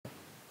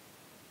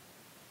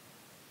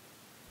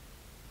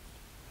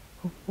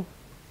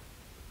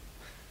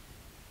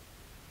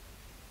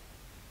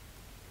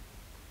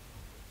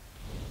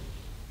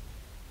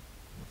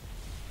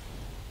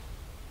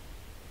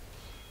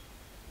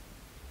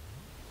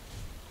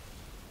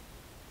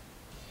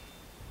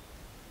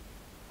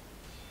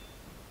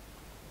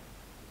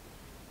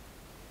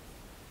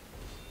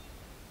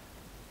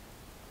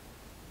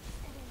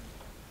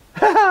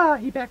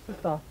He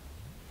backflipped off.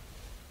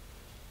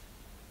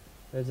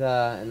 There's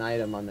an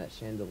item on that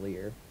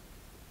chandelier.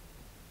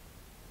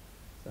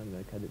 So I'm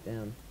gonna cut it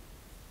down.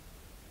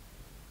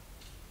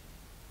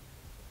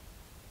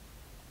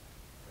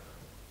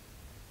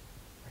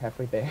 We're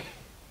halfway there.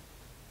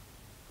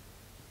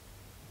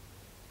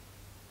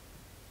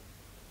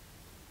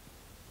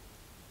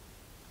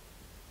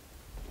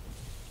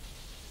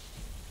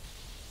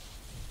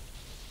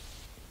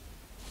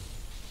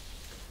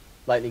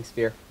 Lightning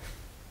sphere.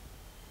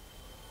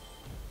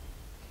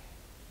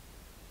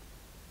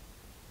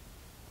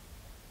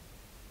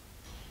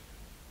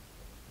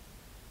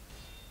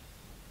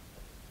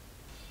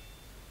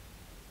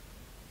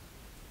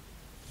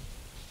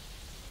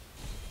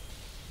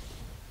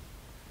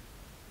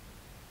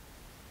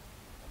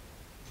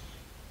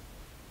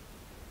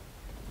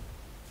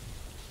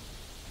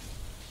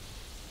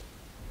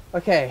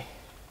 Okay.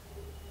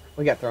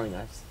 We got throwing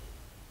knives.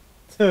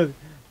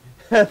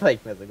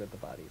 Like messing with the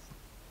bodies.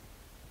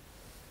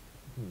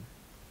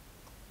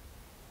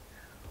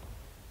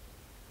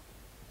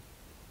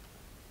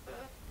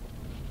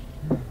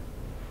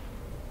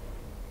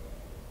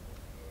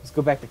 Let's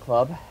go back to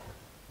club.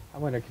 I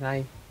wonder, can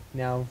I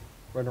now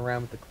run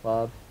around with the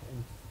club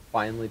and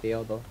finally be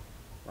able to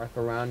rock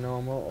around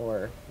normal,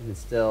 or is it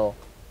still...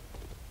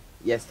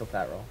 Yeah, still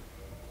fat roll.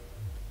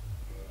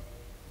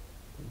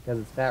 Because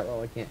it's fat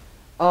roll, I can't...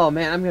 Oh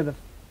man, I'm gonna...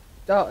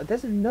 Oh,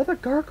 there's another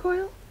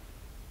gargoyle?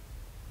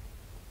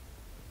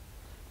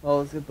 Well,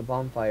 let's get the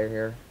bonfire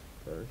here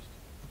first.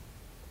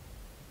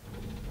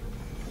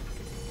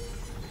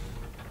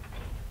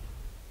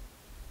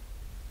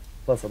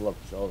 Plus I love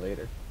this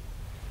elevator.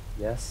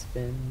 Yes,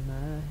 spin my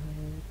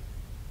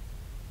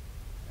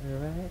head.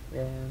 Alright,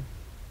 yeah.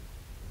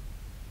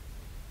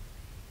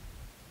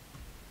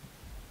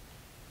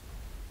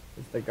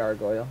 It's the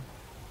gargoyle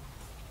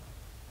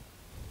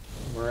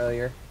from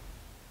earlier.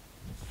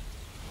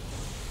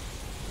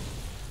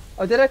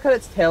 Oh, did I cut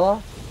its tail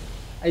off?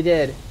 I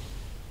did.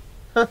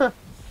 I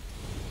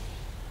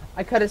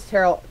cut its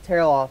tail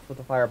off with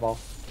a fireball.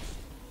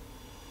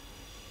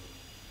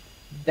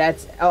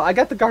 That's... Oh, I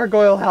got the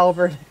gargoyle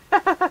halberd.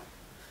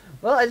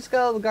 Well, I just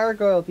got all the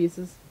gargoyle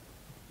pieces.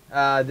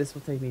 This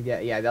will take me...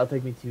 Yeah, that'll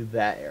take me to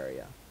that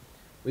area.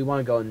 We want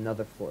to go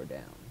another floor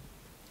down.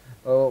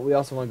 Oh, we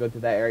also want to go to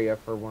that area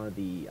for one of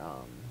the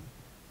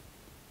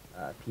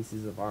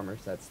pieces of armor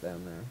sets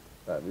down there.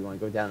 But we want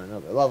to go down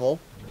another level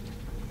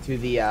to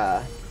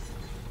the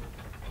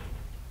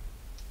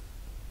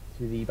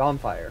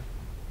bonfire.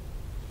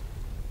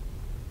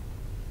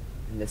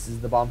 And this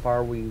is the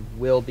bonfire we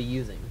will be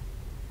using.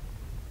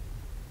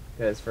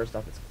 Because first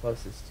off, it's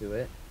closest to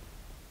it.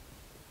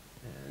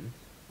 And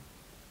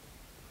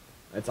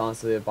it's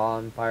honestly a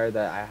bonfire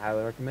that I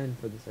highly recommend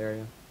for this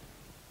area.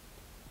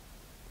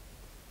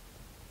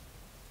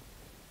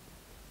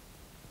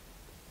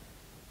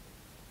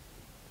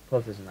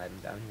 Plus there's an item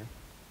down here.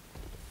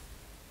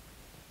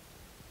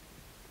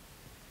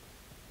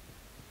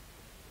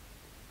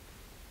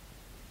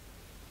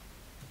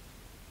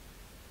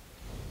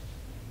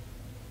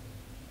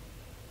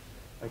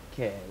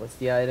 Okay, what's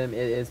the item? It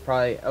is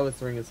probably... Oh, it's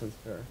the Ring of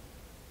Sunsphere.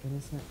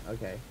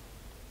 Okay.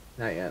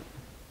 Not yet.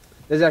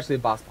 There's actually a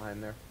boss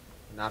behind there.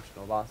 An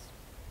optional boss.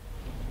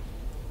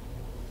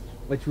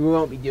 Which we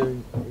won't be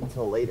doing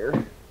until later.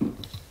 Let me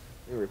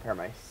repair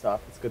my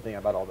stuff. It's a good thing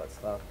about all that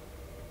stuff.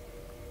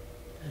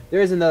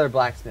 There is another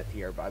blacksmith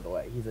here, by the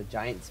way. He's a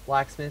giant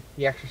blacksmith.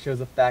 He actually shows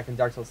up back in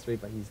Dark Souls 3,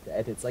 but he's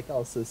dead. It's like,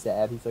 oh, so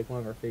sad. He's like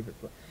one of our favorite...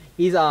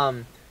 He's,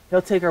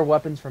 he'll take our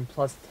weapons from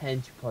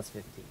 +10 to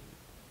 +15.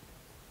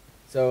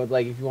 So,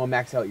 like, if you want to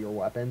max out your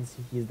weapons,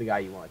 he's the guy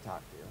you want to talk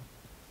to.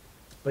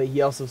 But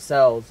he also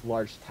sells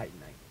large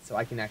titanite, so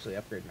I can actually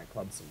upgrade my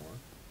club some more.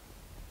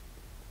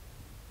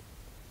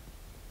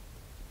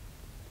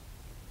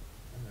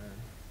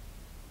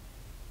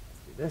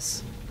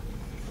 Let's do this.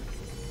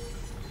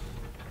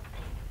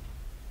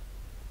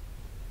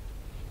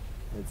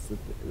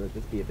 Let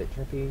this be a bit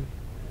trippy. And then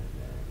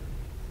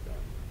go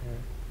here.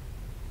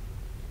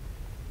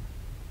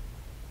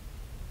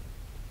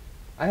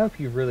 I hope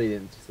you really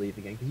didn't just leave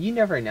again, because you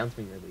never announced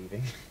when you're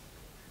leaving.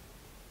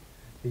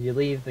 But you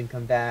leave, then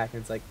come back,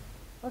 and it's like,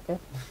 okay.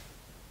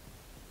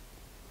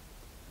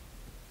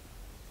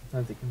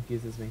 Sometimes it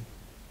confuses me.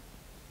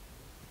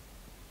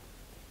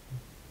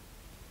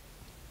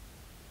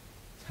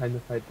 Time to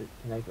fight.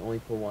 Can I only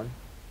pull one?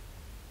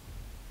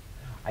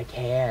 I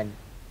can.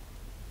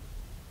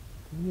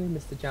 Come here,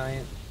 Mr.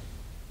 Giant.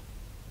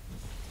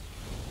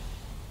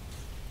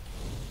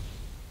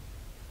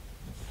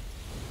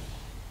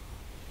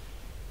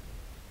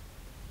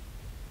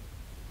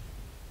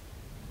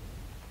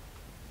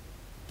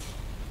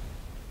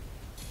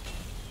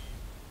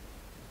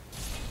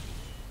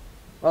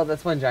 Well,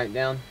 that's one giant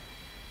down.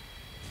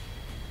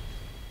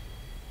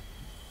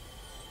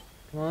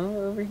 Come on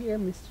over here,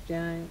 Mr.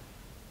 Giant.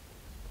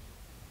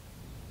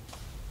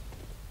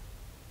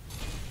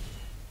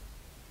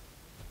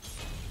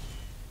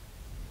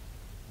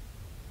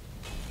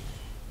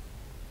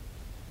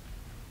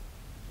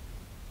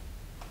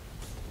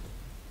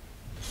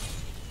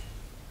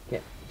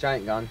 Okay,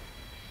 giant gone.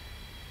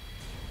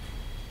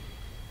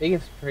 He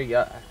gives pretty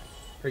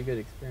good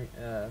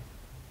experience,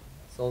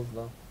 souls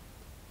though.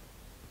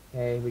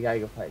 Okay, we gotta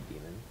go fight a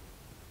demon.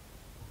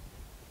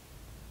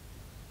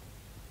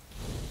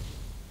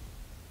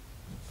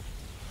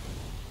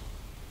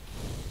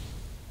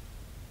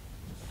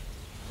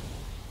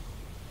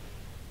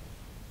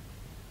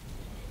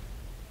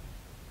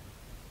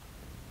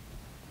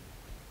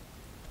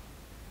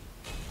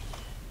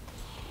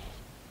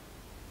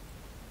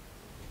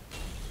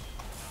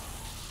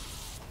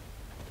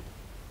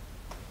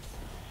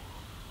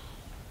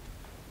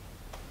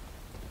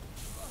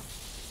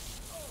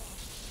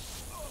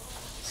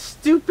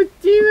 Stupid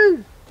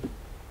demon!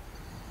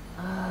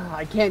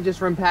 I can't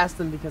just run past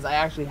them because I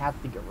actually have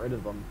to get rid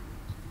of them.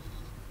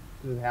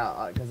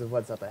 Because of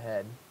what's up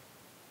ahead.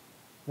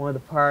 One of the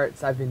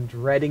parts I've been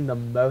dreading the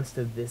most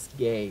of this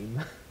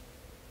game.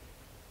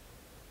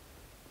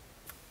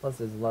 Plus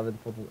there's a lever to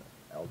pull the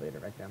elevator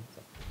right down.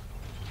 So.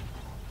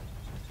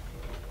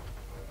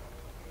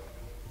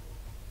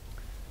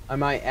 I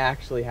might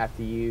actually have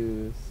to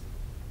use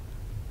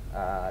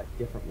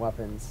different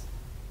weapons.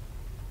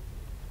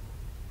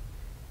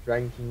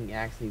 Dragon King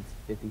Axe needs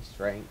 50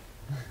 strength.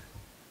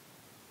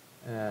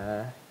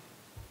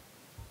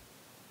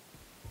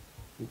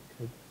 We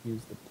could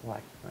use the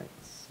Black Knight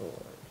sword.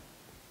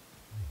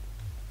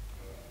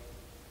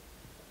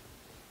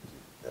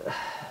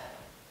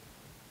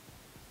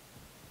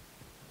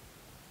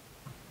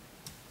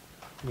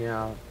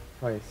 Yeah, I'll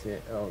probably see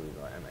it. Oh,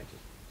 I might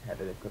just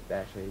have it equipped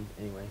actually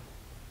anyway.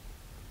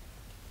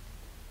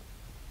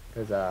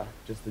 Because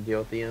just to deal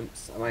with the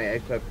imps, I might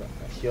equip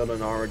a shield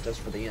and armor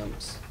just for the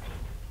imps.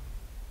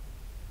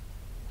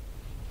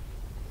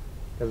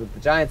 Because with the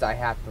giants, I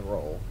have to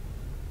roll.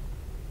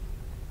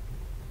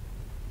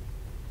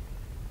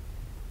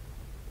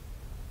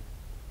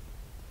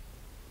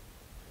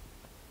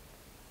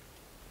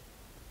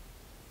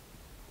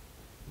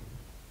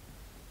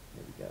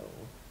 There we go.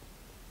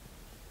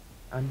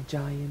 I'm the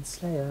giant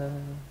slayer.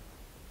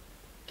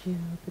 Kill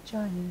the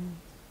giant.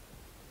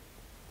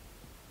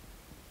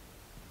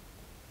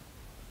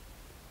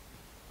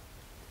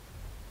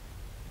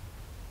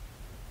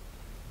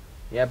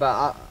 Yeah,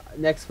 but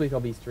next week I'll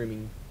be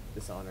streaming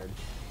Dishonored.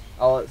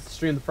 I'll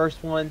stream the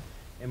first one,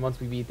 and once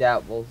we beat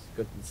that, we'll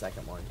go to the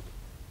second one.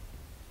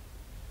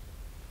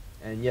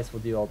 And yes,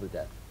 we'll do all the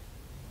death.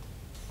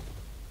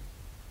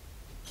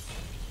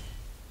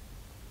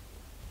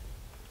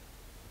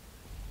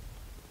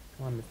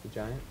 Come on, Mr.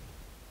 Giant.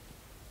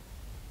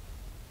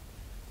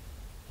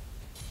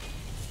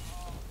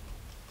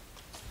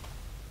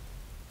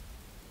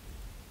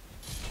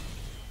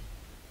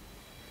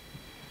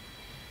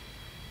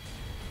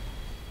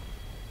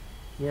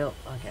 Yep,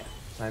 okay.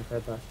 Time for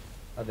the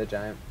other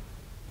giant.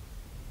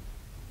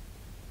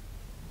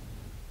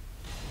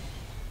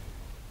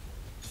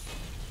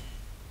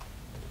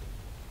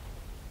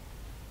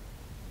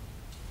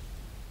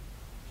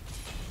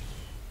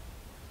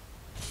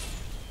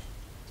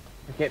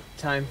 Okay,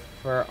 time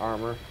for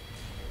armor.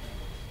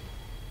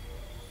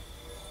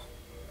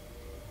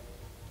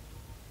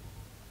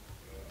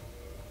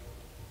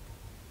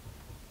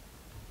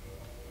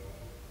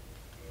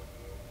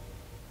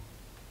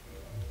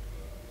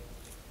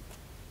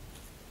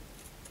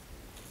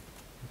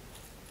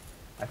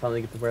 I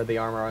finally get to wear the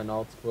armor in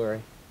all its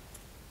glory.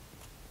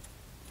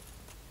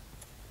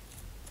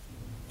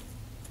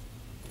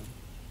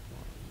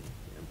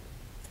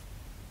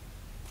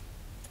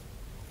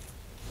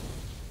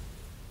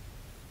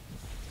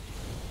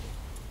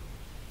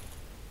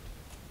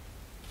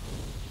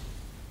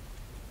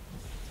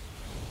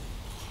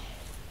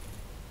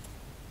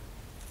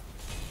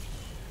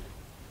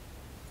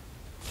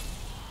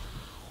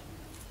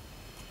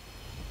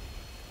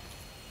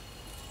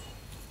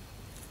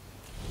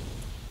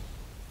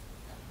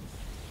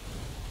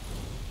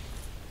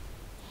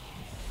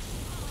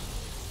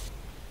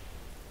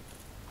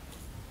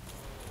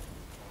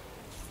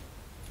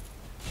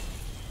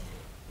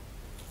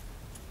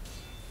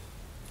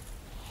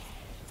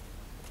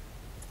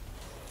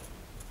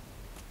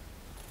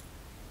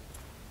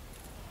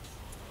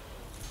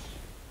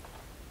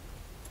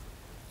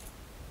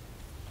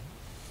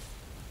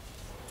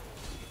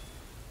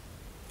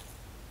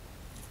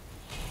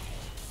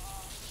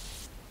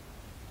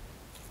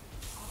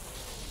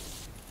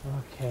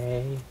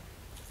 Okay.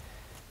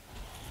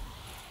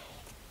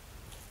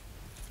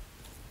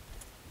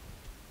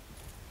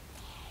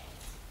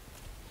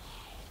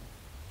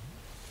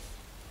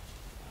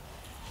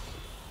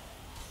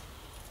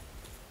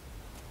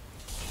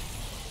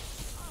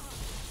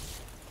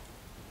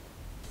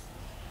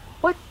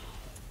 What?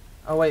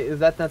 Oh wait, is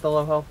that not the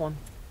low health one?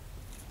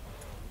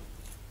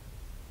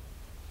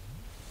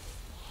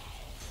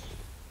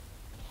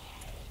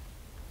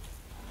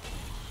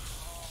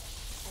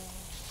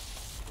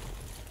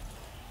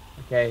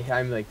 Okay,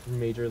 I'm like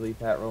majorly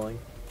fat rolling.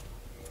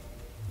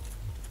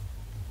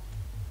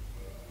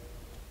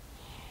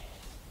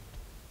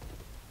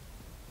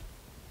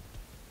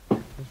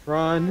 Let's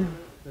run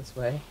this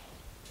way.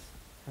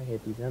 I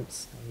hate these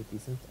imps. I hate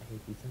these imps. I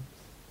hate these imps.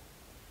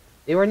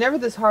 They were never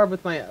this hard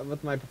with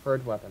my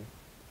preferred weapon.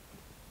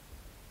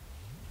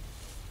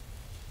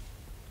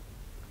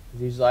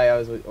 Usually I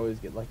always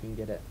get lucky and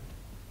get it.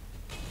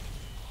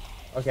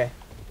 Okay.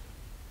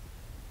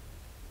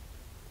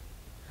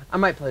 I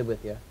might play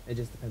with you. It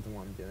just depends on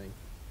what I'm doing.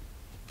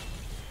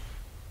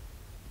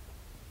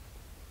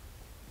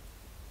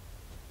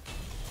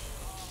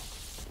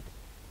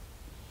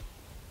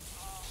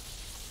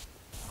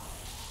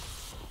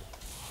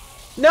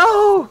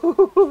 No!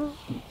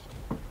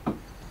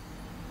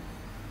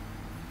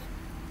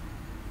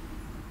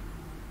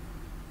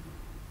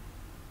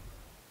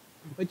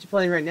 What you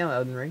playing right now,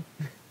 Elden Ring?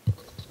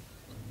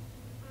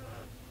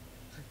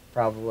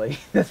 Probably.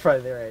 That's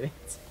probably the right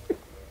answer.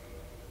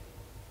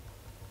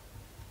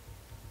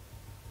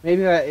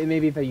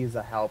 Maybe if I use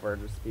a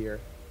halberd or spear.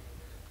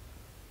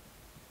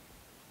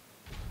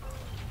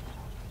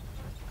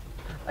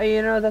 Oh,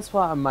 you know, that's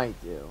what I might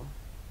do.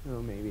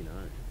 No, maybe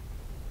not.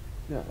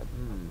 No.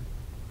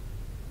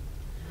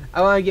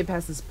 I want to get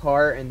past this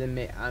part, and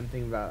then I'm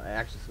thinking about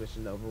actually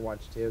switching to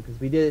Overwatch 2,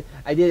 because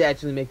I did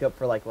actually make up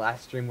for like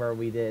last stream where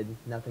we did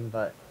nothing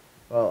but,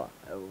 well,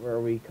 where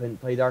we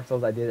couldn't play Dark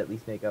Souls. I did at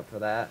least make up for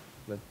that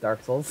with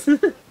Dark Souls.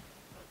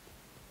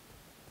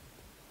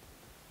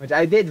 Which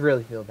I did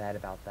really feel bad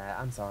about that.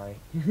 I'm sorry.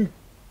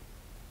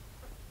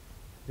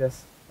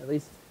 Just, at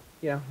least,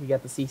 you know, you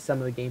got to see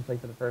some of the gameplay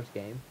for the first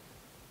game.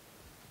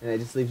 And it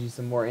just leaves you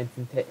some more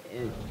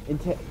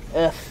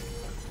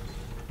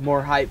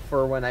more hype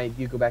for when I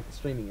do go back to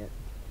streaming it.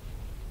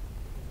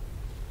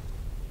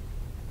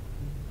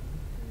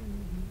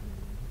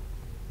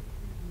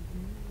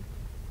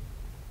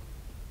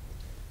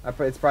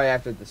 It's probably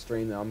after the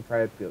stream though. I'm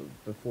probably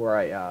before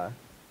I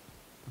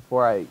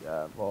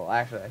well,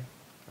 actually,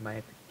 I might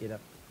have to get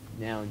up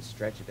now and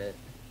stretch a bit.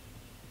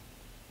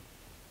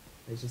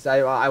 It's just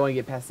I want to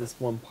get past this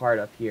one part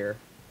up here.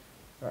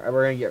 We're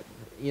gonna get.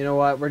 You know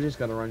what? We're just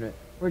gonna run it.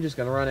 We're just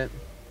gonna run it.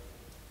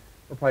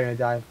 We're probably gonna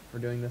die for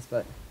doing this,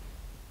 but.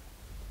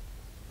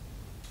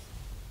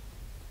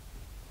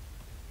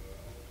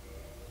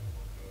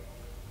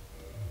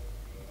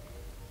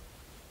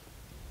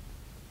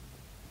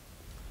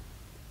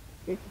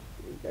 Okay.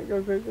 Go.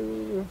 Okay.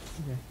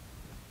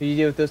 You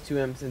deal with those two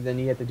imps, and then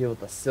you have to deal with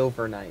the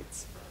Silver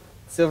Knights.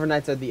 Silver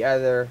Knights are the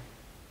other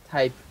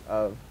type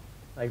of,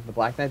 like the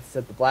Black Knights.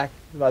 Except the Black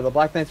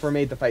Knights were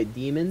made to fight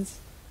demons.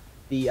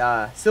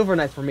 The Silver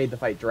Knights were made to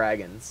fight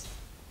dragons.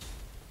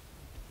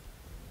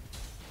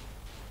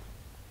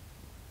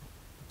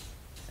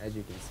 As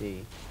you can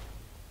see.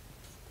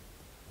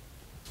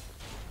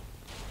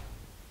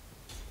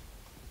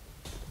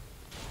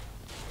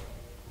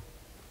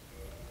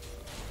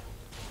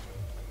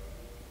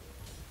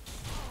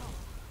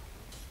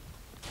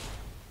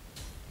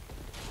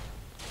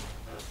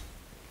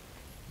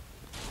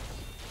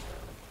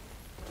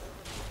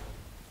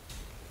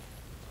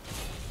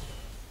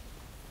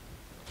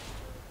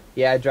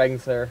 Yeah, Dragon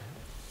Slayer.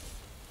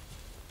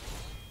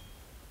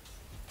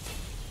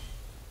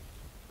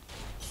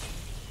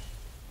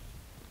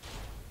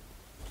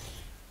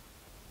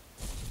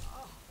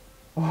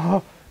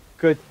 Oh,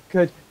 good.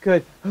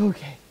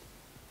 Okay.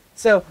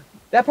 So,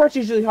 that part's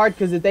usually hard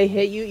because if they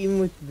hit you, even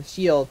with the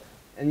shield,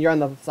 and you're on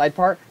the side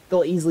part,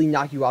 they'll easily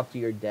knock you off to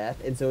your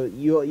death. And so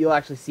you'll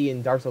actually see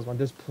in Dark Souls 1,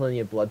 there's plenty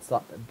of blood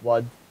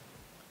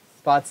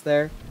spots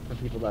there for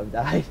people that have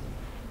died.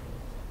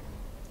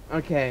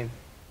 Okay.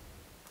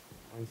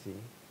 Let me see.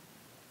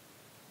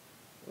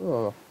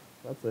 Oh,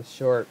 that's a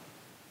short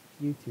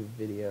YouTube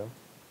video.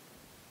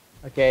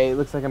 Okay, it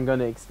looks like I'm going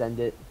to extend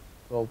it.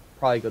 We'll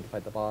probably go to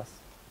fight the boss.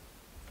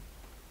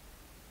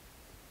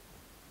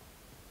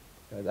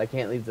 I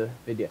can't leave the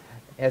video.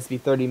 It has to be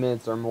 30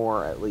 minutes or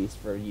more at least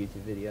for a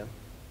YouTube video.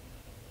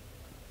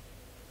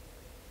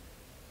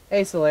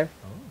 Hey, Solaire.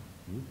 Oh,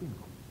 you've been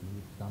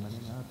smooth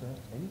summoning out there.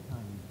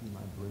 Anytime you see my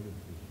brilliant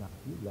shot,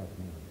 you left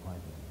me with quite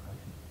an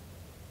impression.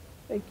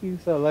 Thank you,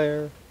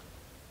 Solaire.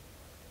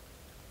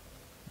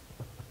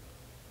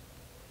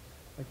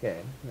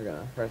 Okay, we're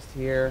gonna rest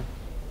here.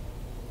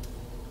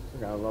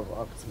 We're gonna level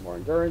up some more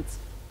endurance.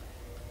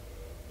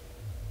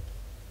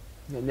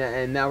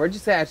 And now we're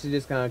just actually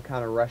just gonna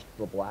kind of rush to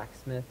the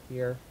blacksmith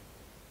here.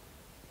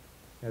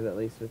 Because at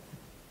least with,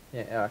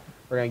 yeah,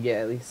 we're gonna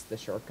get at least the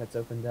shortcuts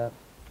opened up.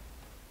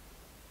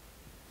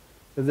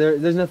 Because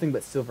there's nothing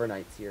but Silver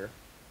Knights here.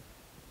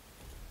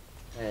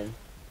 And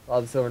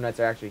all the Silver Knights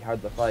are actually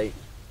hard to fight.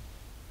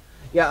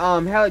 Yeah,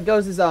 how it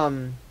goes is,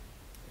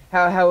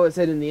 how it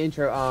said in the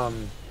intro,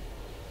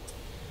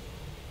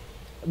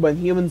 when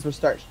humans would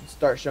start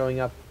showing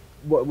up,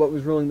 what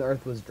was ruling the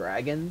earth was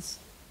dragons.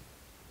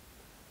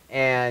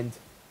 And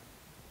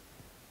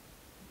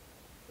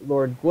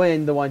Lord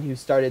Gwyn, the one who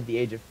started the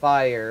Age of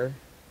Fire,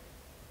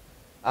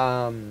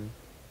 found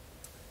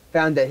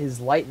that his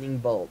lightning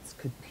bolts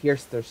could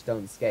pierce their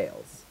stone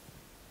scales.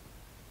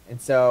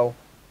 And so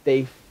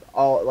they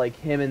all, like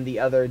him and the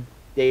other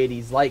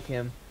deities like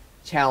him,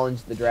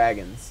 challenged the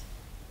dragons.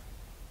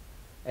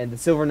 And the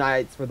Silver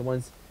Knights were the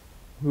ones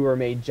who were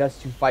made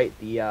just to fight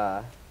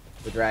the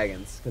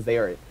dragons, because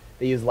they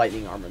use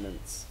lightning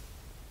armaments.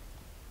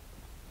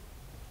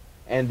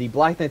 And the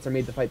Black Knights are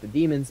made to fight the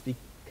demons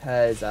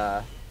because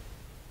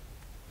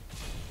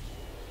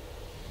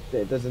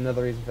there's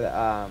another reason for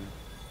that.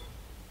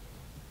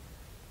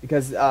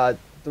 Because the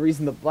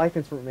reason the Black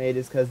Knights were made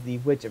is because the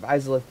Witch of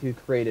Izalith, who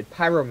created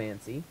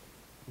pyromancy,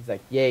 he's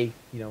like, yay,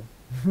 you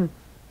know.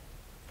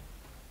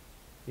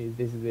 He's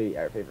basically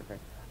our favorite thing.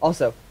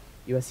 Also,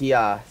 you want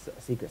to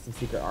see some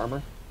secret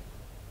armor?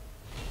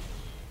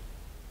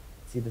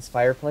 See this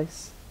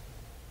fireplace?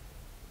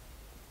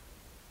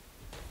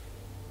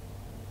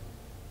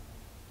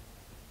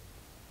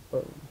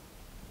 Boom.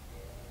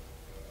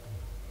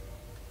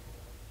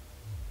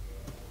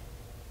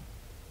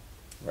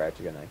 We're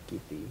actually gonna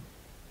keep the.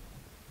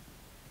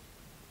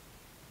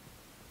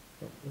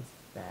 What is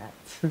that?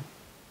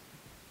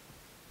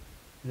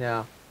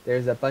 Now,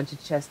 there's a bunch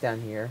of chests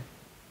down here,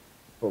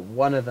 but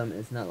one of them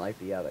is not like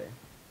the other.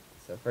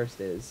 So first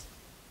is,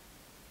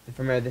 if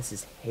you remember, this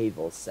is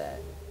Havel's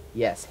set.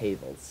 Yes,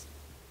 Havel's.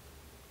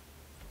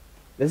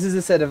 This is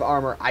a set of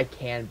armor I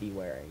can be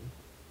wearing,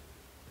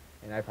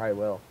 and I probably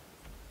will.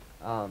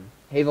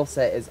 Havel's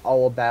set is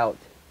all about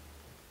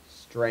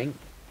strength.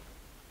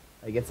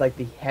 Like, it's like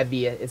the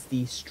heaviest, it's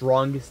the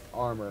strongest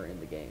armor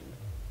in the game.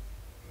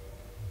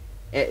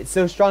 It's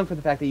so strong for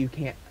the fact that you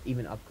can't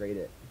even upgrade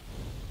it.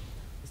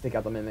 Let's take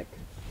out the Mimic.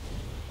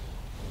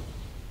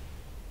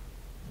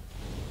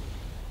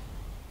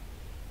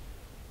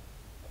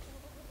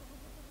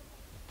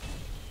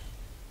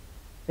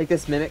 Take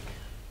this Mimic.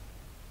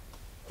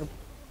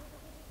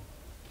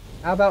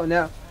 How about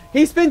now?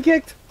 He spin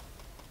kicked!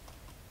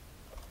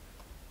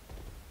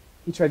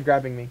 He tried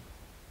grabbing me.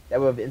 That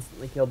would have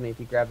instantly killed me if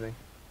he grabbed me.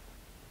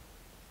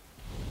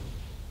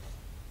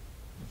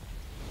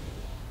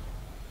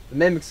 The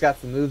Mimic's got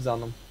some moves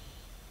on them.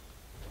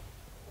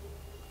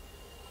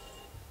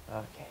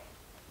 Okay.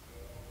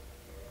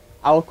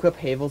 I'll equip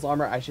Havel's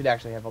armor. I should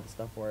actually have all the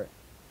stuff for it.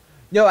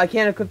 No, I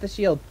can't equip the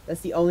shield.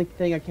 That's the only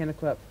thing I can't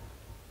equip.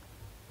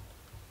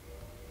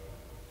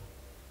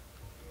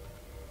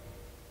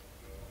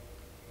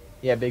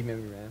 Yeah, big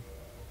Mimic man.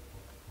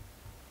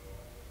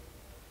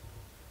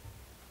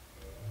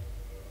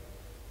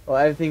 Well,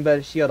 everything but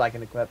a shield I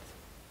can equip.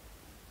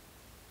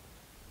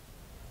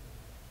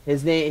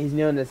 His name, he's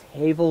known as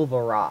Havel the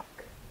Rock.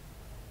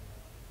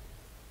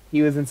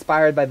 He was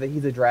inspired by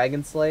he's a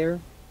dragon slayer.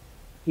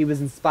 He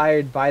was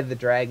inspired by the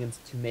dragons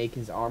to make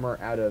his armor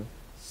out of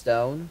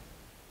stone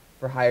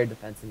for higher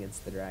defense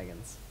against the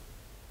dragons.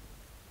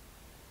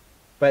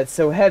 But it's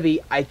so heavy,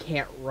 I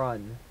can't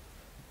run.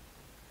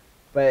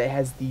 But it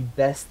has the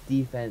best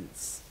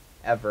defense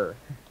ever.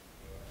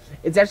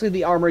 It's actually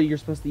the armor you're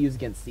supposed to use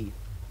against Thief,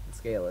 the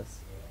Scaleless.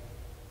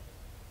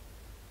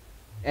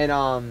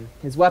 And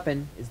his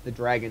weapon is the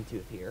Dragon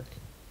Tooth here.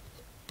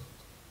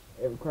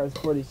 It requires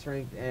 40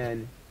 strength,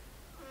 and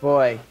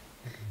boy,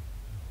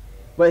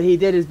 what he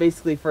did is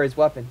basically for his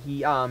weapon,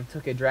 he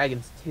took a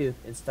dragon's tooth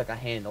and stuck a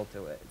handle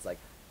to it. It's like,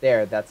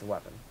 there, that's a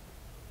weapon.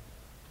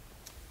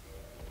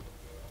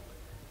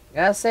 I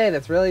gotta say,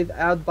 that's really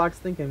out of the box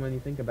thinking when you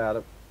think about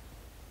it.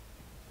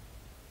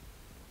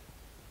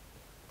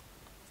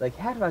 It's like,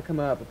 how do I come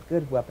up with a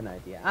good weapon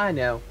idea? I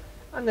know.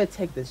 I'm gonna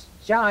take this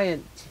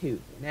giant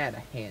tooth and add a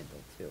handle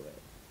to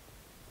it.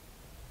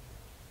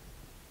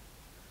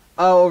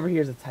 Oh, over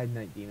here's a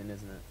Titanite demon,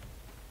 isn't it?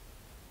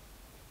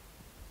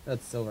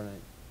 That's Silver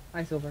Knight.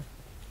 Hi, Silver.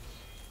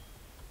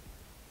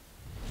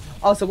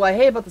 Also, what I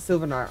hate about the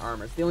Silver Knight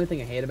armor, it's the only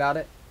thing I hate about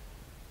it.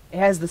 It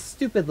has the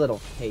stupid little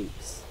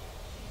capes.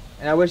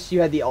 And I wish you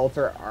had the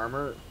altar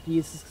armor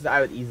pieces, because I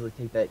would easily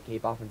take that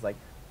cape off and it's like,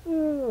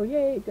 ooh,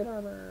 yay, good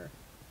armor.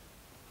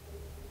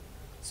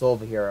 Soul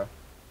of a hero.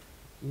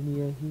 Give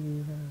me a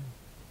hero.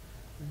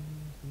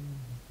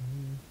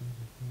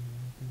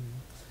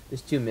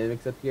 There's two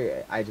Mimics up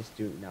here. I just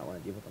do not want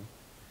to deal with them.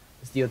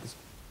 Let's deal with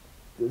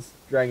this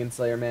Dragon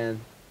Slayer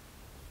man.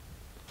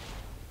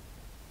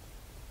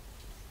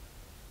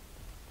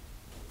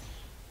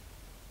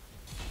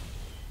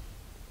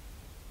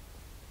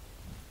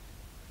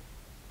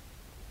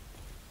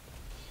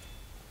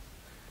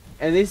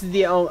 And this is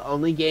the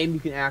only game you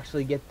can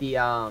actually get the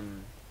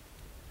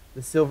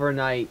Silver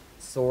Knight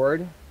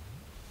sword.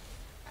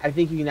 I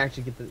think you can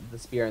actually get the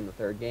spear in the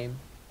third game.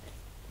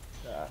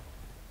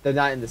 They're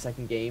not in the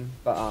second game,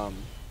 but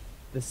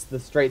the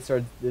straight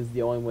sword is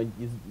the only one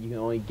you can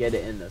only get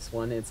it in this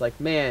one. It's like,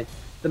 man,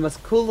 the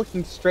most cool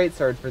looking straight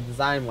sword for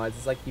design wise,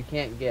 it's like you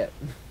can't get.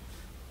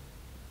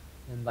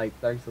 And like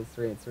Dark Souls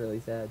 3, it's really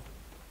sad.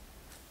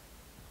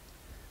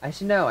 I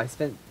should know. I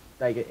spent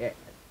like a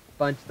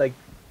bunch like.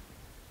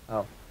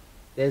 Oh,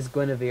 there's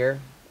Guinevere,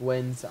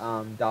 Gwen's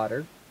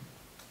daughter.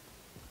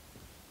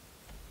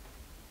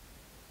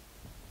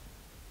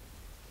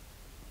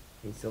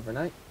 Hey, Silver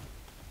Knight.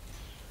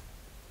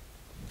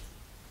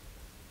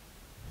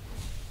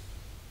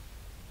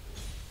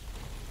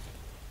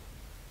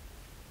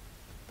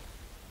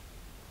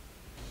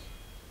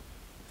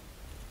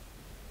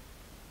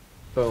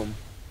 Boom.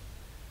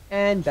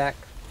 And back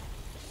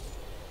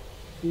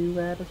to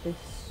outer space.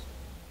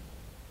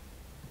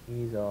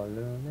 He's all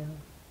alone now.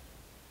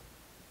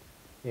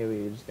 Okay,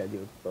 we just gotta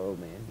deal with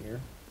Bowman here.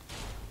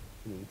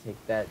 Can you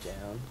take that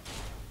down?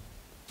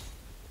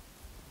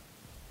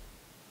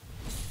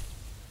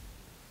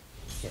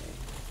 Okay.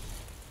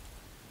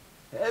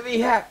 Heavy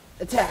hat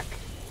attack.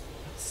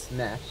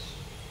 Smash.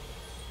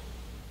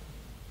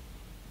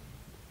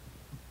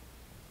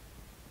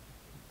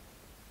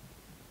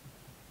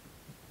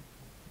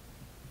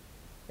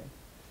 Okay.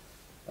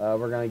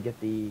 We're gonna get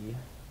the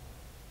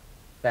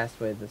fast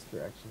way this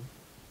direction.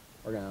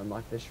 We're gonna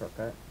unlock this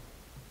shortcut.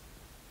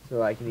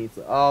 So I can eat.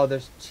 Oh,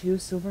 there's 2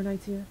 Silver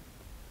Knights here?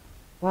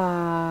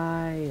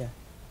 Why?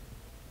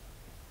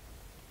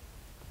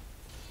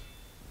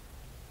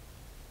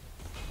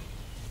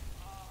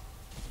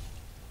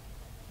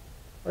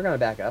 We're gonna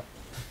back up.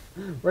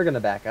 We're gonna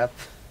back up.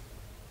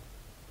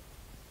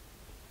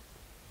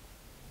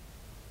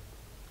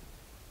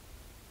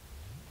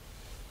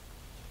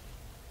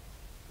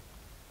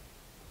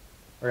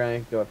 We're gonna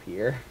go up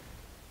here.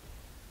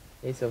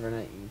 Hey, Silver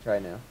Knight, you can try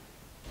now.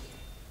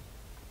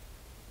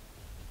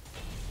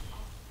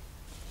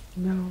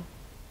 No.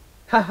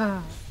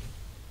 Haha.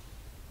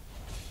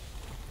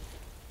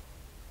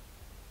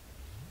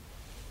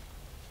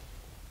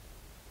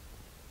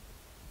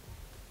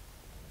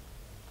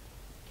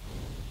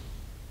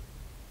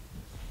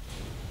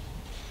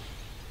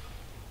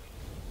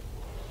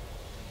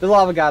 The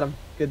lava got him.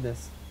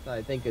 Goodness.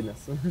 Thank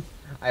goodness.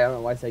 I don't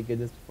know why I say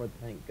goodness before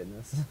the thank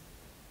goodness.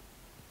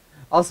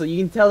 Also, you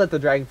can tell that the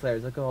dragon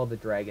players. Look at all the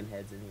dragon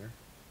heads in here.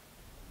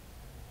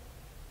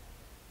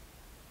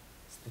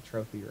 It's the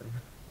trophy room.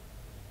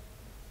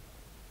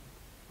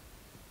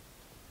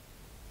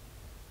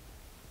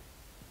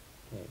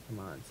 Okay, come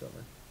on,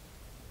 Silver.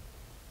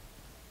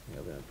 Can you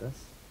open up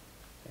this?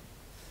 Okay.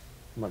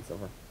 Come on,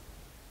 Silver.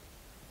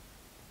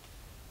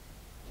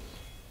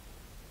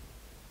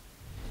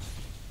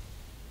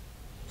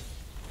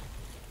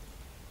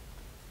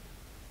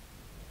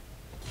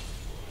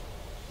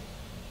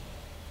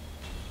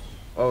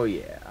 Oh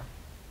yeah.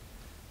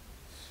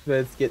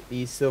 Let's get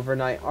the Silver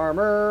Knight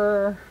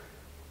armor.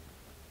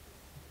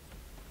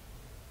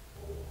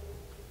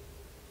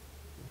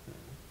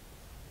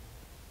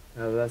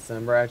 Now that's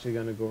done, we're actually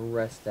gonna go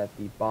rest at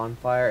the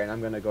bonfire, and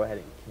I'm gonna go ahead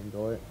and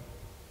kindle it.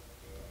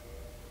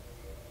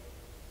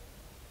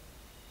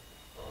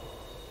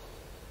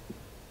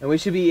 And we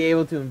should be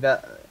able to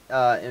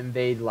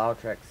invade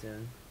Lautrec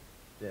soon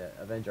to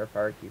avenge our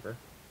Firekeeper.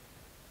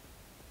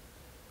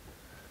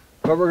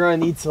 But we're gonna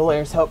need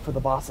Solaire's help for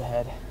the boss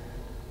ahead.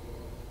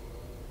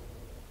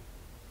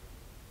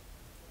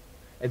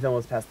 It's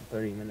almost past the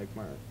 30-minute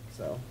mark,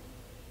 so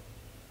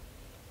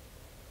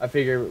I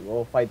figure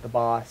we'll fight the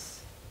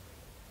boss,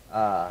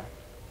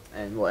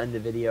 and we'll end the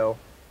video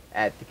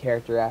at the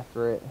character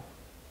after it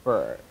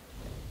for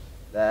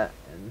that,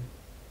 and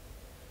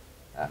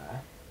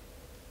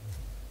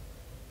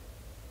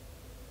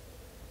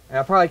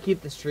I'll probably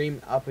keep the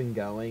stream up and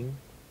going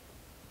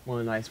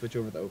when I switch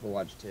over to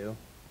Overwatch 2.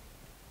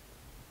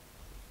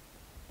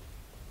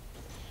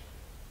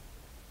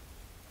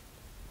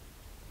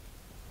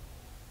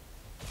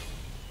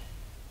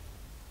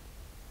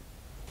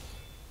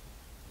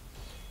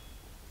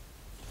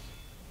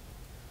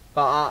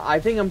 But I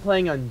think I'm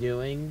planning on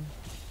doing,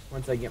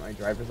 once I get my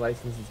driver's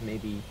license, is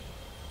maybe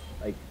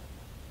like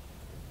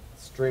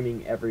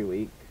streaming every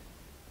week.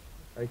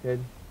 If I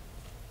could.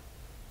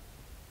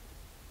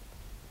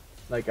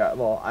 Like,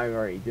 well, I'm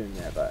already doing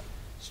that, but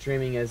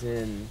streaming as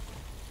in,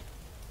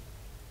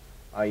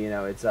 you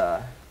know, it's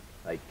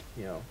like,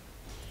 you know,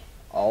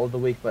 all of the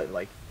week, but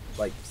like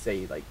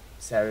say like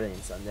Saturday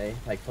and Sunday,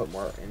 like put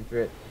more into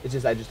it. It's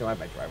just I just don't have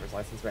my driver's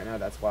license right now.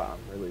 That's what I'm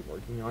really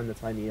working on.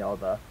 That's why I need all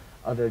the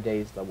other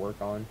days to work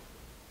on.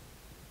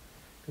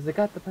 Because I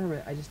got the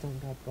permit, I just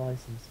don't got the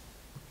license.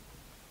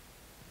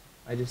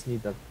 I just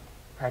need to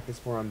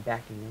practice more on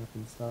backing up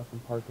and stuff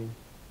and parking.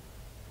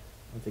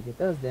 Once I get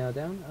those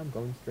down, I'm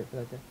going straight for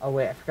that. Oh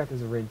wait, I forgot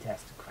there's a rain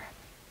test. Crap.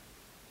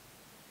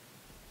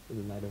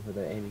 There's a knight over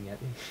there aiming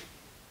at me.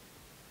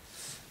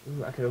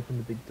 Ooh, I could open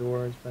the big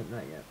doors, but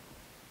not yet.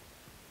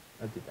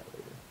 I'll do that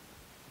later.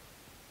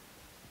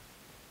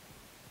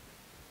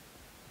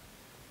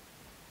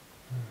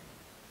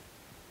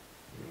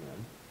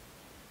 Man.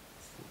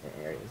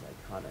 The area is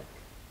iconic.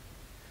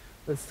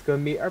 Let's go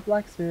meet our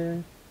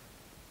blacksmith.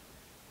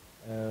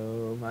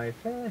 Oh, my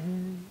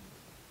friend.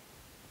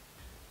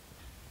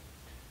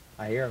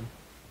 I hear him.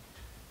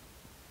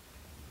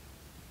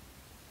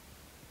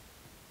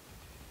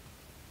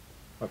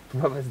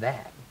 What was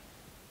that?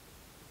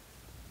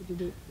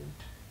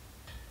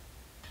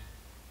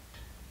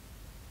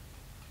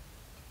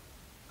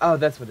 Oh,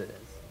 that's what it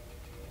is.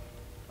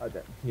 Oh,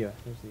 that, yeah,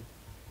 there's the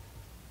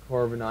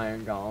core of an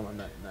iron golem. I'm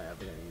not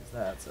ever going to use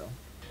that, so.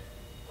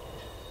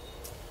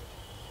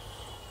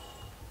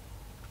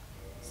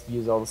 Let's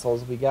use all the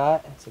souls we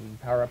got so we can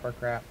power up our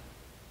crap.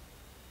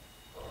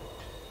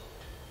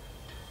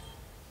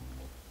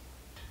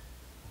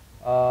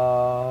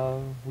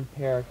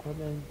 Repair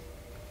equipment.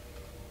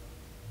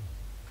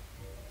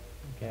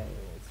 Okay,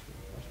 it's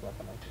much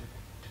weapon I think.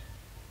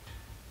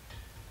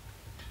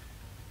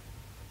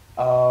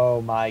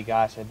 Oh my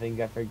gosh, I think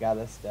I forgot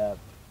a step.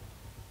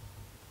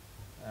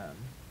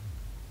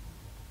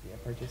 Yeah,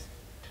 purchase.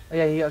 Oh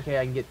yeah, okay,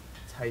 I can get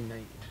Titanite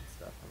and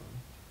stuff. Hold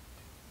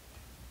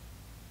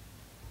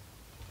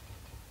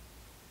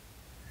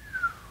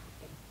on.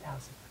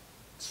 8,000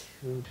 for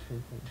 2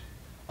 twinkling.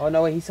 Oh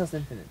no, wait, he sells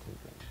infinite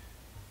twinkling.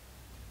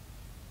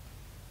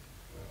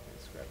 Okay,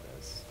 scrap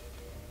this.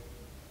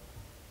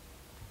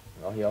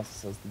 Well, he also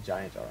sells the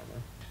giant armor.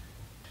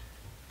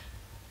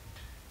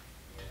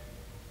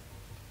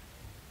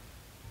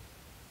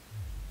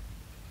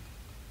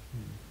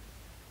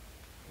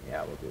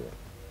 Yeah, we'll do it.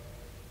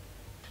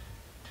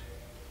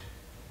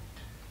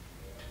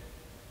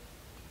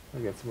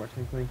 We'll get some more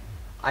twinkling.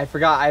 I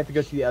forgot I have to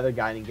go to the other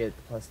guy and get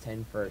the plus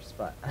 10 first,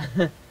 but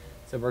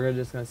so we're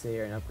just gonna sit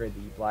here and upgrade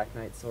the Black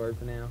Knight sword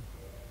for now.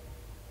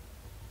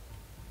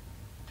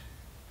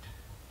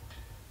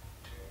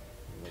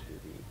 And we'll do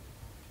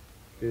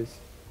the boost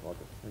while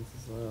defense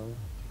is low.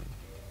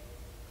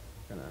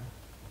 Gonna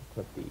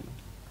equip the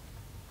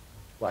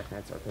Black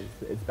Knight sword because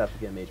it's about to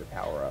get a major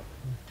power up.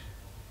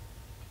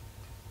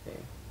 Okay.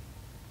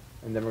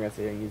 And then we're gonna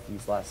sit here and use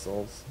these last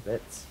souls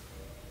bits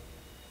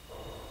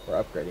for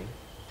upgrading.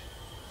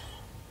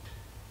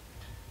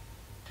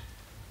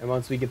 And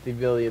once we get the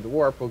ability of the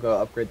warp, we'll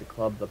go upgrade the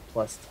club to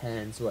plus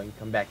 10 so I can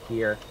come back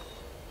here,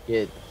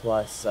 get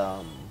plus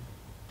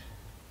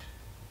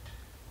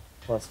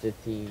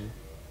 15.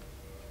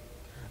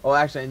 Oh,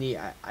 actually,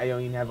 I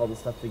don't even have all the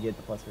stuff to get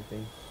the plus 15.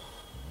 Okay,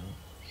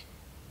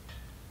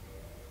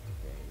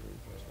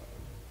 reinforce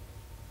weapon.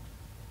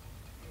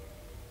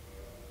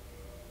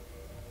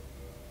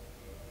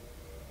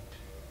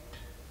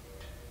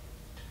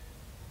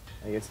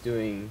 I guess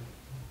doing.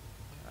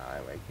 I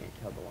can't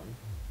kill the one.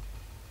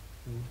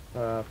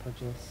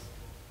 Purchase.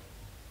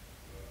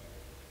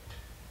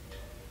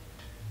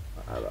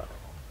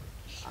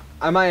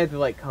 I might have to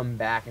like come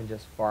back and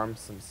just farm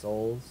some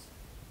souls,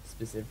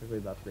 specifically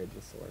to upgrade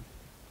the sword.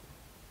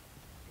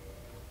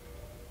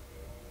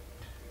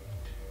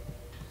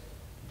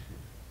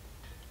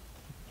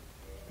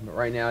 But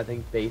right now, I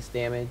think base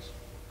damage,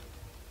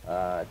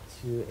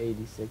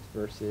 286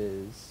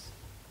 versus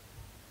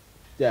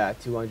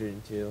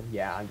 202.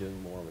 Yeah, I'm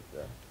doing more with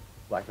the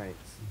Black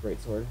Knight's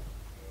greatsword.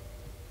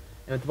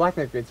 And with the Black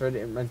Knight greatsword,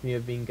 it reminds me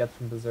of being Guts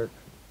from Berserk.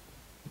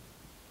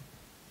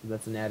 So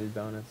that's an added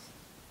bonus.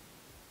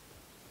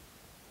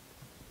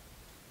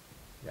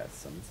 Got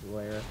some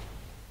Slayer.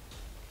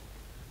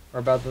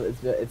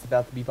 It's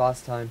about to be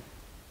boss time.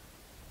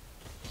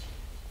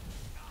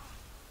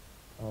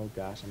 Oh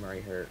gosh, I'm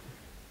already hurt.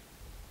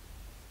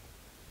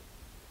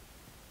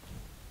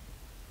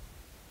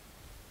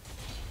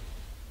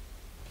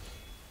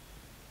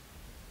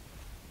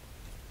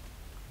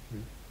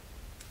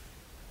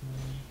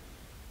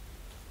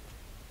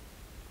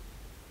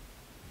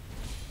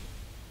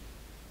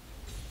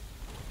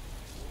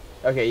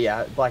 Okay,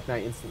 yeah, Black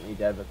Knight instantly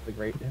dead. That's the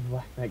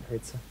Black Knight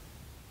greatsword.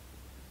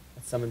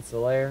 Let's summon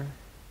Solaire.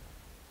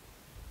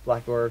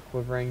 Black Aura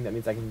Quivering. That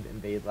means I can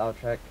invade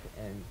Lautrec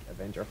and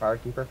avenge our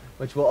Firekeeper,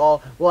 which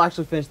we'll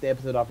actually finish the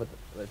episode off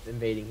with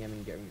invading him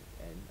and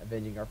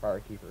avenging our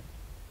Firekeeper.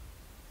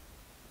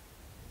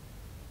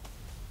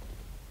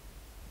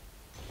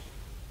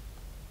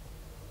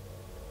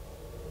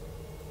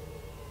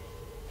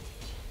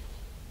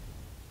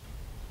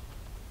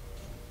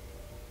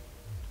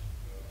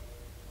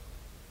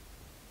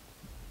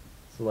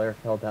 Solaire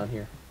fell down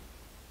here.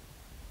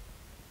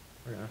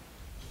 We're gonna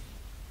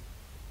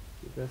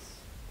do this.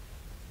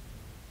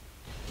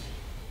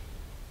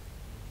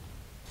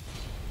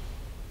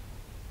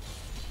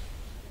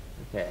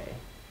 Okay.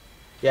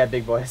 Yeah,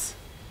 big boys.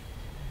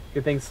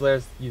 Good thing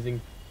Solaire's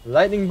using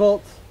Lightning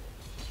Bolt.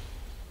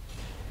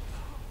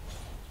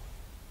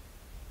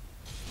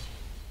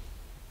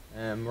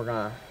 And we're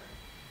gonna...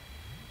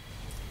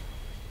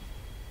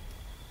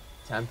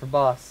 Time for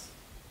boss.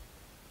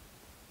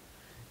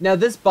 Now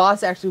this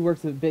boss actually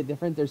works a bit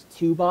different. There's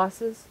 2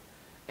 bosses.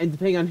 And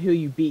depending on who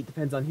you beat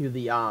depends on who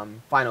the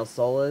final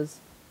soul is.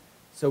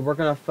 So we're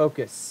gonna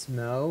focus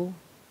Smogh.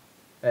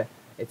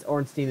 It's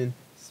Orstin and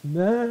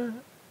Smogh.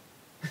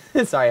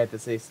 Sorry, I have to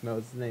say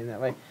Smogh's name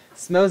that way.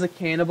 Smogh's a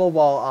cannibal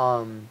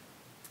while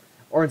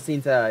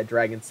Orstin's a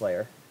dragon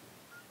slayer.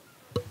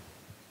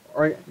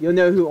 Or you'll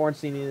know who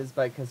Orstin is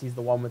because he's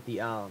the one with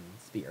the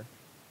spear.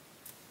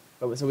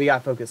 But so we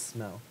gotta focus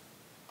Smogh.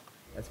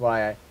 That's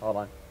why I hold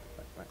on.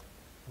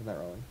 I'm not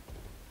rolling.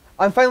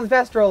 I'm finally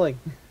fast rolling.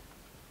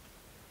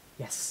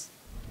 Yes,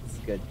 this is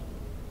good.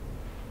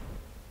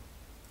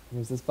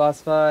 Here's this boss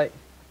fight.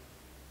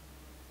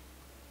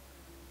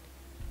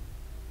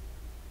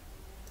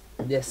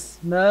 Yes,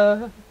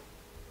 Smogh.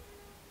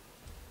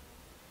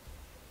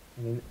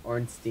 And then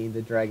Orstin,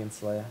 the Dragon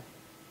Slayer.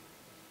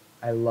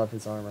 I love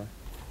his armor.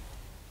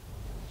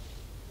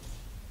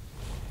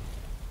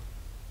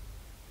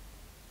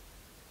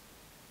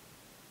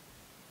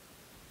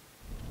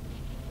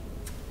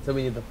 So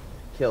we need to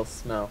kill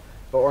Smogh.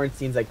 But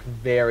Orstin's like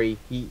very...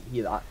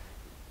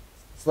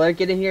 Slayer,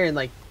 get in here and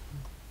like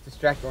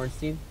distract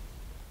Ornstein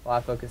while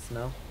I focus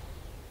Smogh.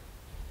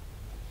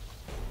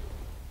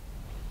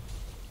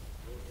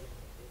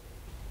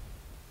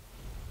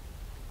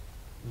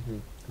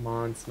 Come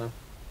on, Smogh.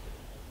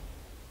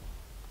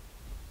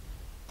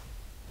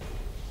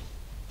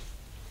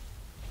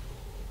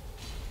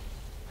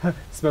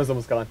 Smogh's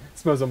almost gone.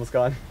 Smogh's almost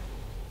gone.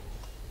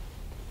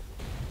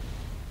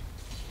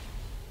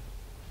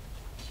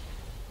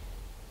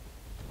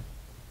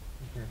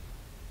 Okay.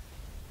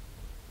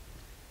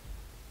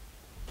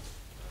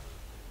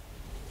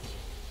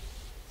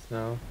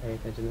 Smogh, pay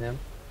attention to him.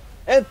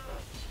 And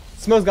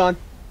Smogh's gone.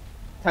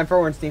 Time for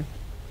Ornstein.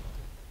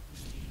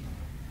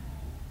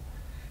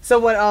 So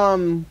when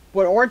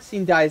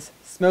Orstin dies,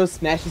 Smogh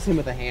smashes him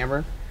with a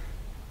hammer.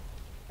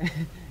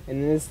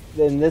 in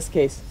this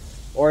case,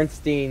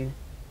 Ornstein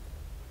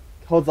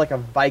holds like a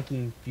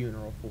Viking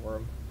funeral for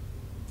him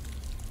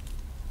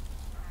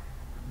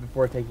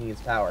before taking his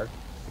power,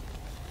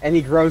 and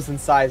he grows in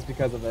size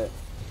because of it.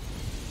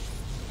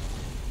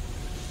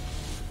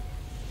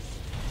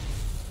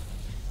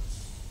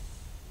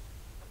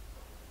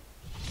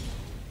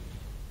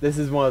 This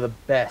is one of the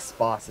best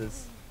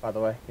bosses, by the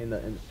way, in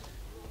the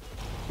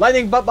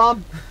lightning butt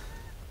bomb.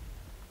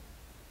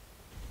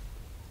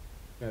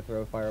 Gonna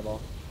throw a fireball.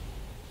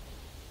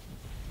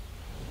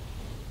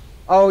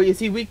 Oh, is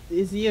he weak?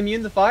 Is he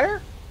immune to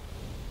fire?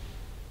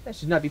 That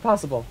should not be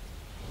possible.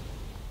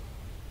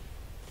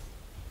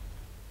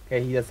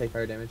 Okay, he does take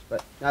fire damage,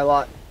 but not a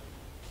lot.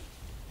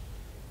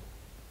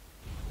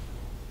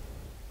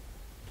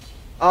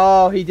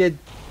 Oh, he did.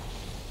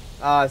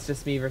 Ah, it's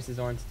just me versus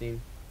Ornstein.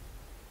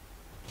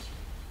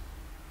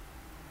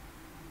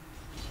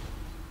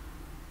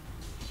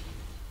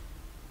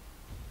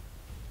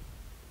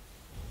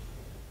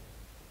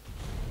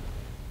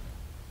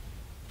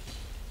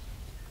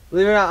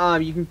 Believe it or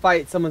not, you can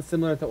fight someone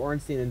similar to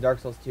Ornstein in Dark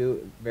Souls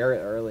 2 very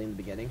early in the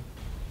beginning.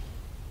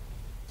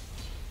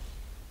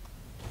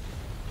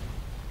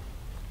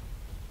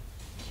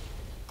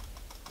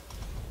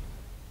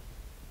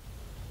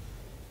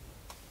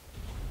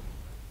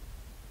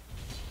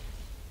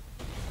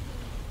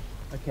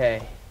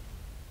 Okay.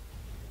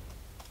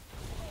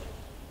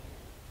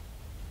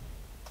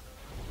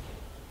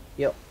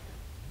 Yep.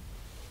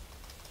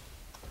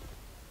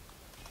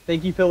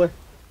 Thank you, Pillar.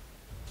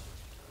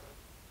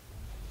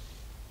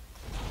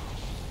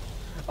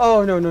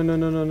 Oh, no, no, no,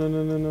 no, no, no,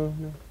 no, no, no,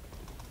 no.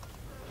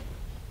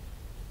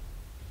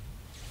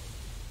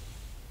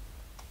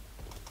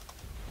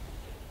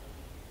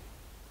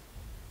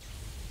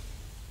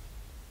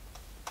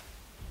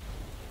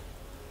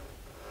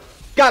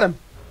 Got him!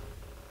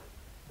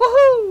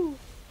 Woohoo!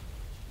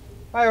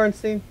 Hi,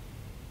 Ornstein.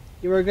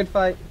 You were a good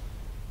fight.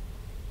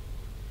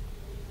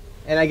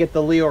 And I get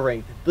the Leo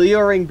Ring. The Leo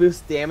Ring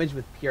boosts damage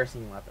with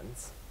piercing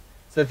weapons.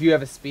 So if you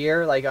have a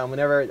spear, like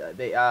whenever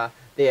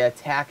they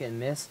attack and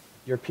miss,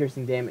 your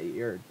piercing damage,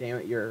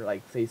 your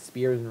like say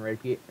spears and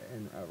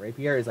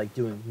rapier is like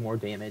doing more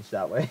damage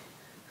that way.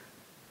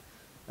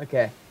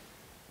 Okay.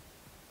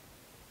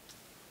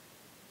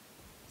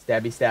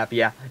 Stabby stab,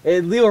 yeah.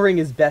 Leo Ring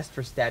is best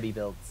for stabby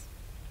builds.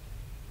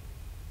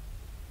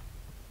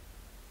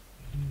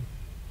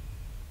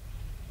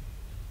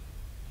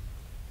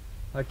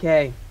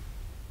 Okay.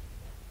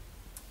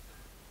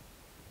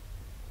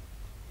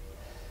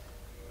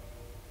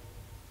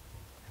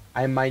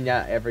 I might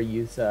not ever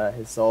use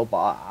his soul,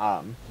 but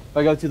if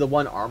I go to the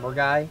one armor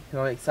guy who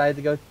I'm excited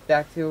to go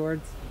back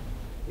towards,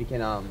 we can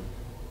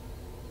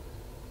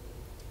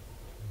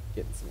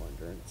get some more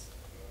endurance.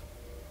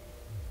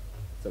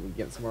 So we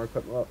get some more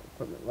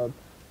equipment load.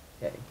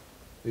 Okay,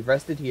 we've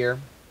rested here.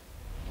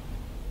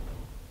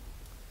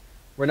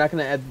 We're not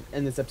gonna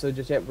end this episode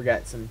just yet. We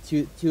got some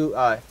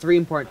three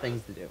important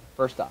things to do.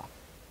 First off,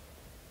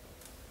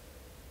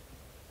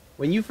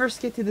 when you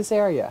first get to this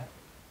area,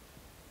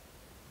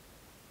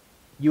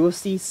 you will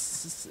see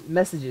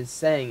messages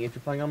saying, if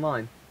you're playing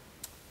online,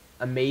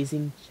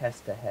 amazing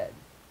chest ahead.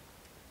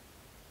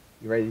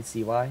 You ready to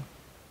see why?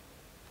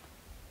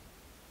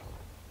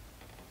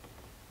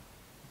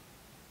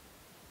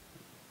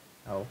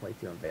 I'll wait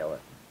to unveil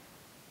it.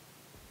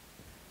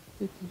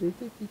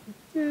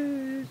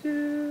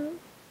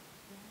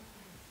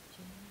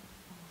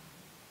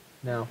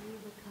 No.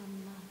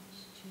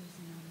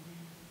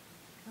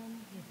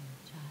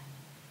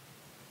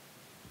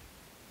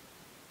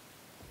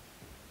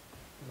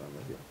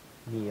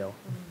 Neo.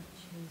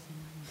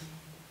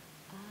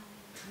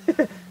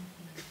 Do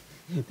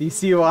you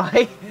see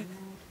why?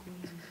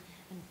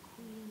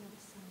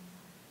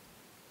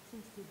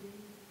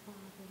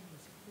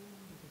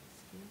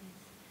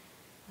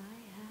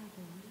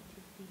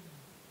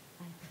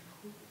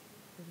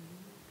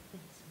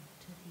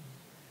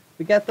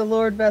 We got the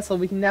Lord Vessel.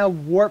 We can now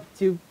warp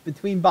to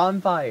between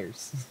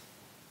bonfires.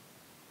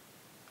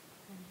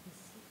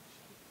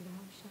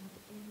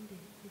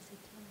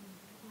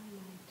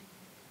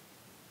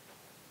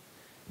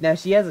 Now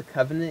she has a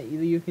covenant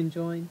either you can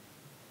join,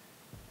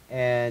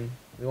 and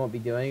we won't be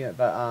doing it.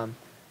 But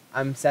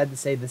I'm sad to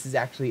say this is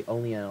actually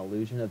only an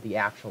illusion of the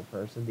actual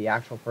person. The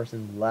actual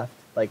person left,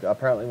 like,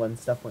 apparently when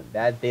stuff went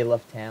bad, they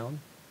left town.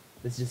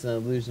 This is just an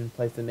illusion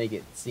placed to make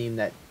it seem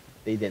that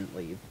they didn't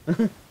leave.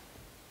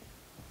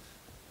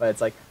 But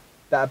it's like,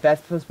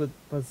 that's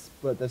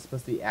what they're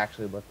supposed to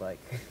actually look like.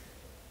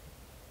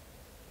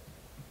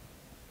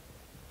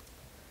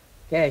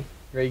 Okay,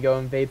 ready to go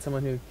invade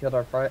someone who killed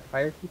our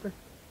firekeeper?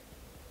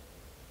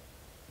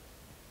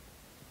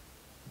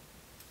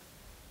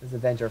 Let's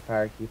avenge our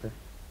firekeeper.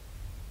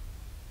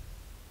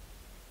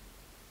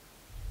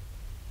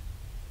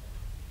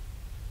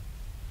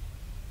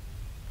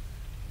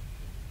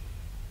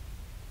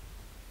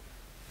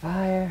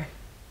 Fire.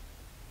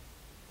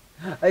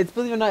 It's,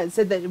 believe it or not, it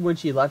said that when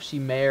she left, she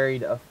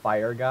married a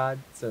fire god.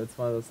 So it's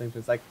one of those things where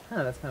it's like,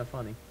 huh, that's kind of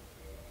funny.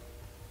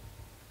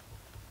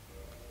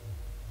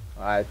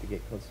 Oh, I have to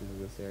get closer to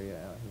this area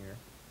out here.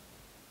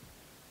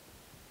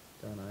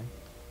 Don't I?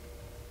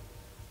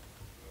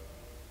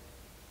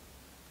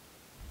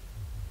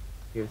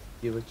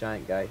 Deal with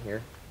giant guy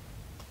here.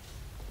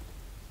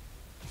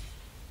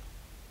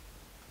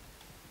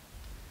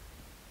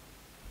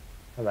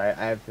 Because I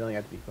have a feeling I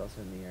have to be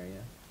closer in the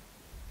area.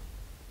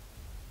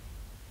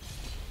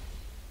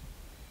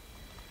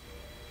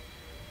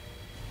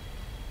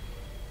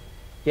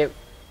 Okay.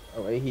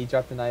 Oh wait, he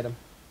dropped an item.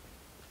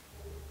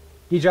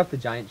 He dropped the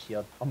giant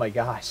shield. Oh my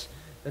gosh.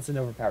 That's an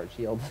overpowered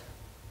shield.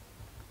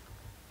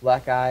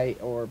 Black Eye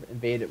Orb,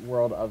 invaded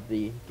world of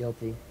the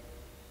guilty.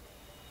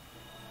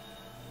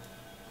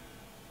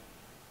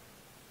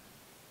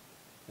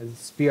 There's a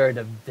spirit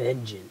of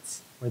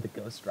vengeance. Or the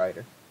Ghost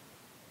Rider.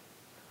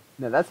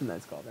 No, that's a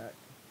nice callback.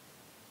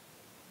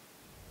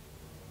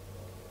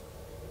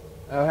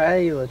 Oh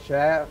hey,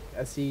 LeChat.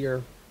 I see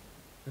you've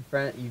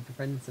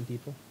befriended some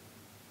people.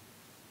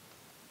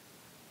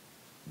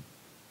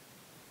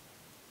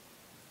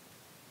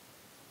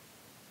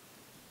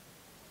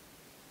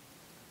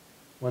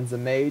 One's a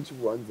mage,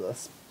 one's a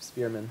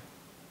spearman.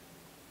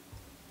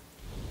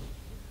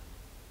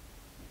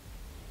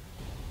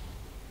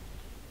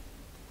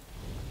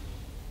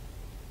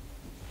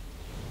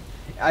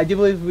 I do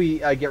believe we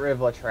get rid of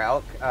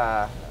Latrauc,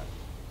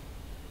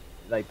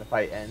 like the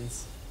fight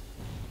ends.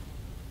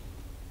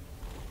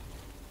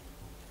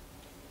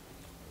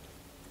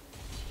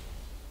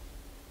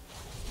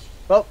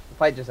 Well, the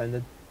fight just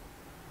ended.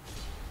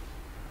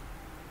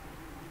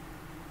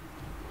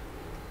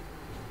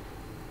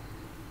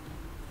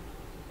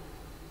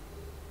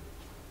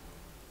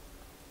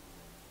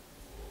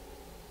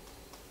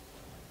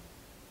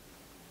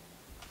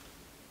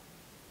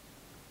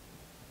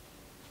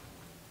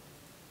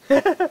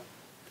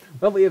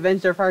 Well, we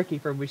avenged our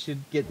firekeeper. We should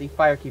get the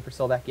firekeeper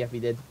soul back. Yeah, we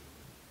did.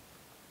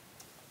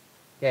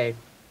 Okay.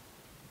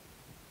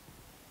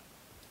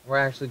 We're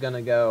actually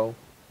gonna go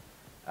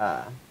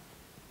back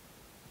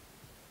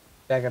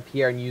up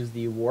here and use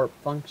the warp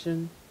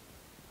function.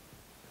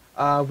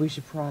 We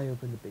should probably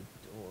open the big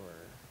door.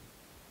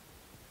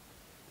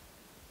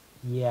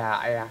 Yeah,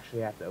 I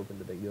actually have to open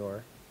the big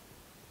door.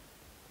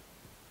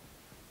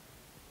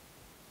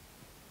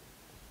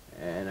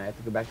 And I have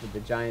to go back to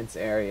the Giants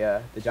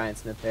area, the Giant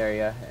Smith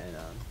area, and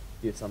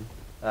do some.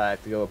 I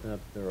have to go open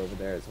up the door over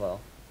there as well,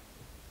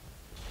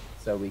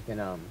 so we can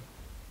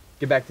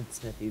get back to the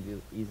Smith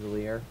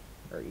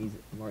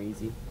more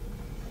easy.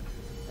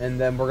 And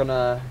then we're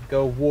gonna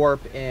go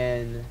warp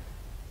in.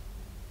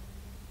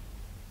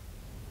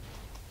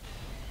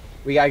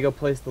 We gotta go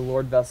place the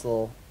Lord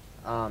Vessel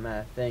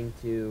thing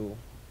to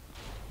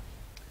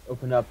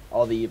open up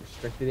all the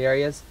restricted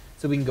areas,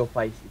 so we can go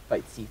fight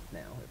Seath now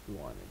if we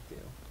wanted to.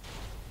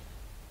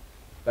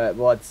 But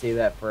we'll have to save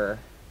that for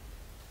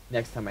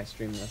next time I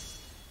stream this.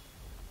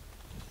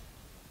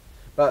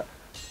 But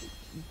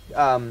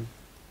you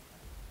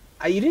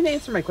didn't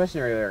answer my question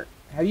earlier.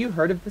 Have you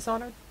heard of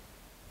Dishonored?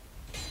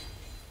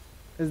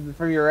 Because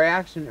from your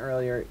reaction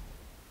earlier,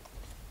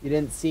 you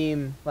didn't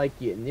seem like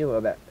you knew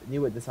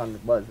what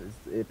Dishonored was.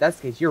 If that's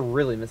the case, you're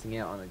really missing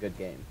out on a good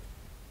game.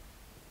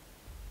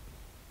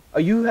 Oh,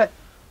 you had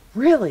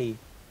really?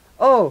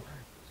 Oh,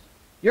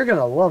 you're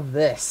gonna love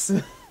this.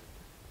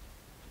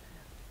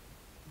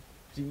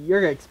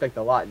 You're gonna expect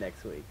a lot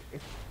next week.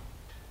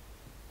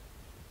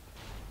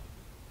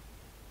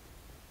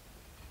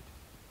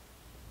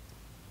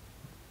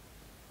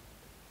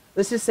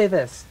 Let's just say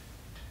this.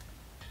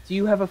 Do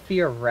you have a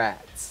fear of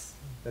rats?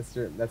 That's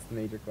the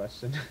major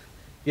question. If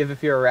you have a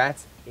fear of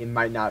rats, it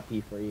might not be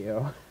for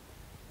you.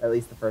 At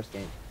least the first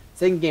game.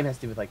 Second game has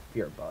to do with like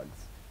fear of bugs.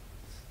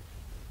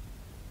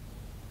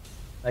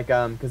 Like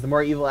because the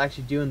more evil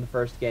actually do in the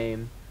first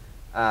game,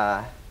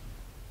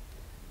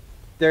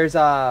 there's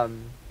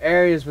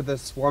areas where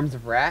there's swarms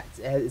of rats.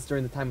 It's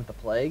during the time of the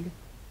plague.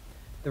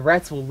 The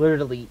rats will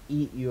literally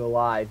eat you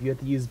alive. You have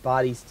to use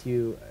bodies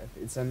to.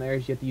 In some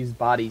areas, you have to use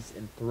bodies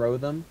and throw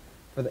them,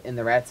 and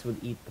the rats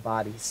would eat the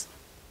bodies.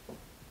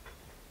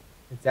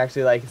 It's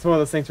actually like it's one of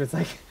those things where it's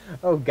like,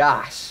 oh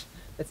gosh,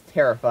 that's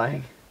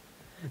terrifying.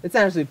 It's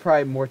actually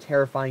probably more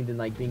terrifying than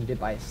like being bit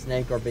by a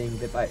snake or being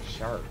bit by a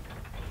shark.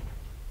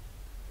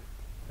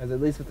 Because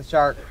at least with the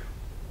shark,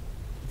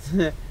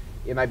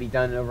 it might be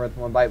done over with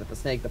one bite. With the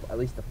snake, at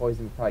least the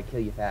poison would probably kill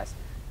you fast.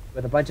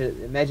 With a bunch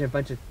of, imagine a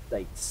bunch of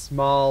like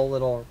small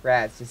little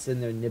rats just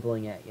sitting there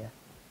nibbling at you.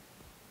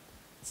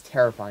 It's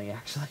terrifying,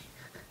 actually.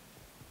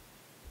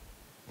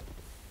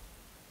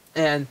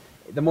 And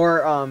the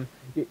more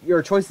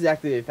your choices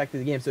actually affect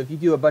the game. So if you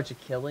do a bunch of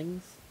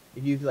killings,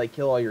 if you like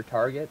kill all your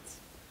targets,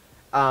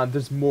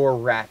 there's more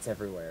rats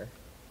everywhere.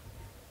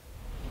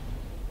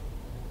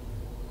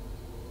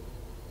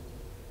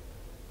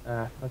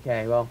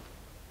 Okay, well,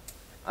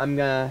 I'm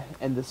gonna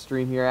end the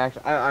stream here.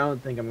 Actually, I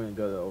don't think I'm gonna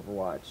go to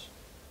Overwatch.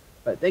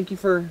 But thank you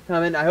for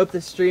coming. I hope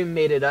this stream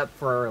made it up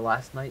for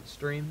last night's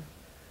stream.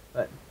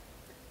 But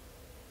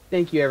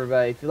thank you,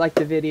 everybody. If you liked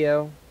the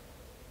video,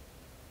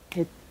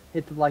 hit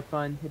the like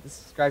button, hit the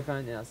subscribe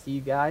button, and I'll see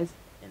you guys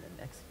in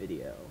the next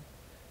video.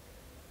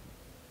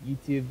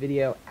 YouTube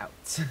video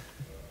out.